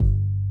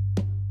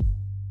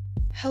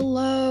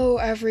Hello,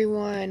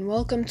 everyone.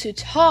 Welcome to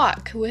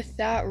Talk with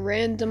That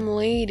Random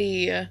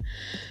Lady.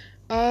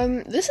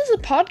 This is a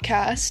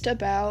podcast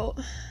about,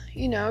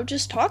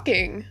 just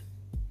talking.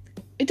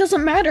 It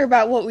doesn't matter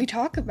about what we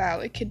talk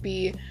about. It could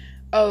be,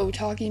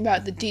 talking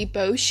about the deep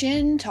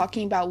ocean,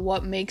 talking about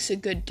what makes a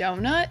good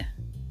donut,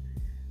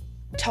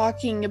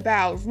 talking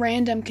about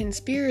random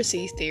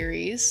conspiracy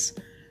theories.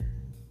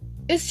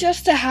 It's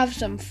just to have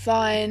some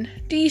fun,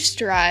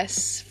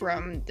 de-stress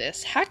from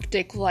this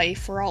hectic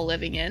life we're all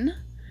living in.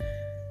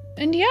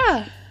 And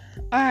yeah,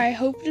 I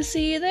hope to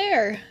see you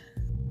there.